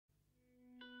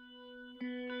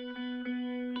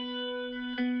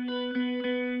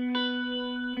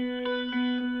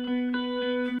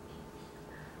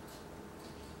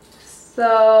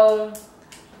So,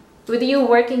 with you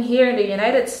working here in the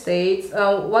United States,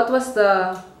 what was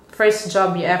the first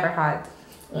job you ever had?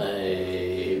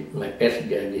 My first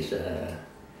job is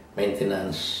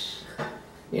maintenance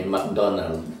in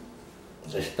McDonald's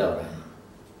restaurant.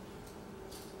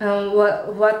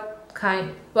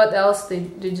 What else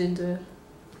did you do?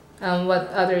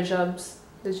 What other jobs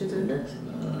did you do?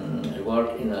 I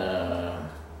work in a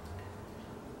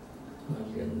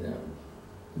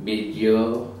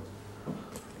video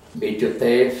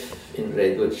tape in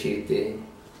Redwood City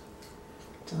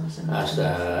as an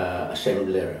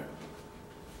assembler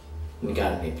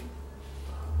mechanic.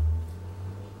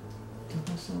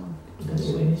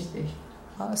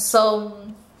 So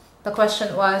the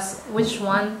question was, which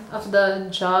one of the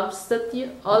jobs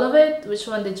all of it, which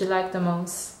one did you like the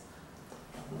most?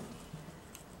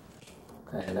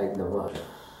 I like the most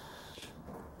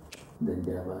the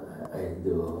job I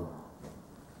do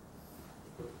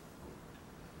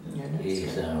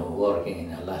is working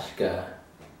in Alaska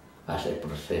as a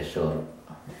processor.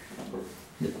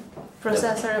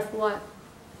 Processor of what?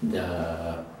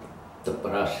 To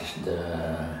process the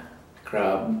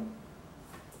crab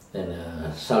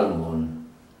and salmon.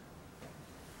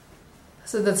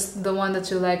 So that's the one that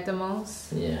you like the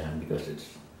most? Yeah, because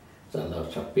it's a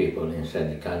lot of people inside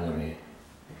the cannery.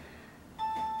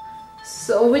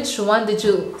 So which one did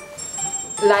you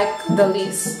like the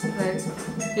least? Like,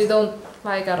 you don't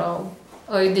like at all?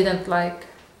 Or you didn't like?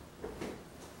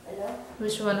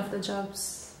 Which one of the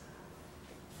jobs?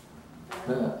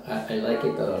 I like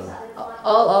it all.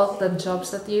 All of the jobs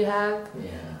that you have?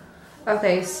 Yeah.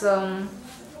 Okay, so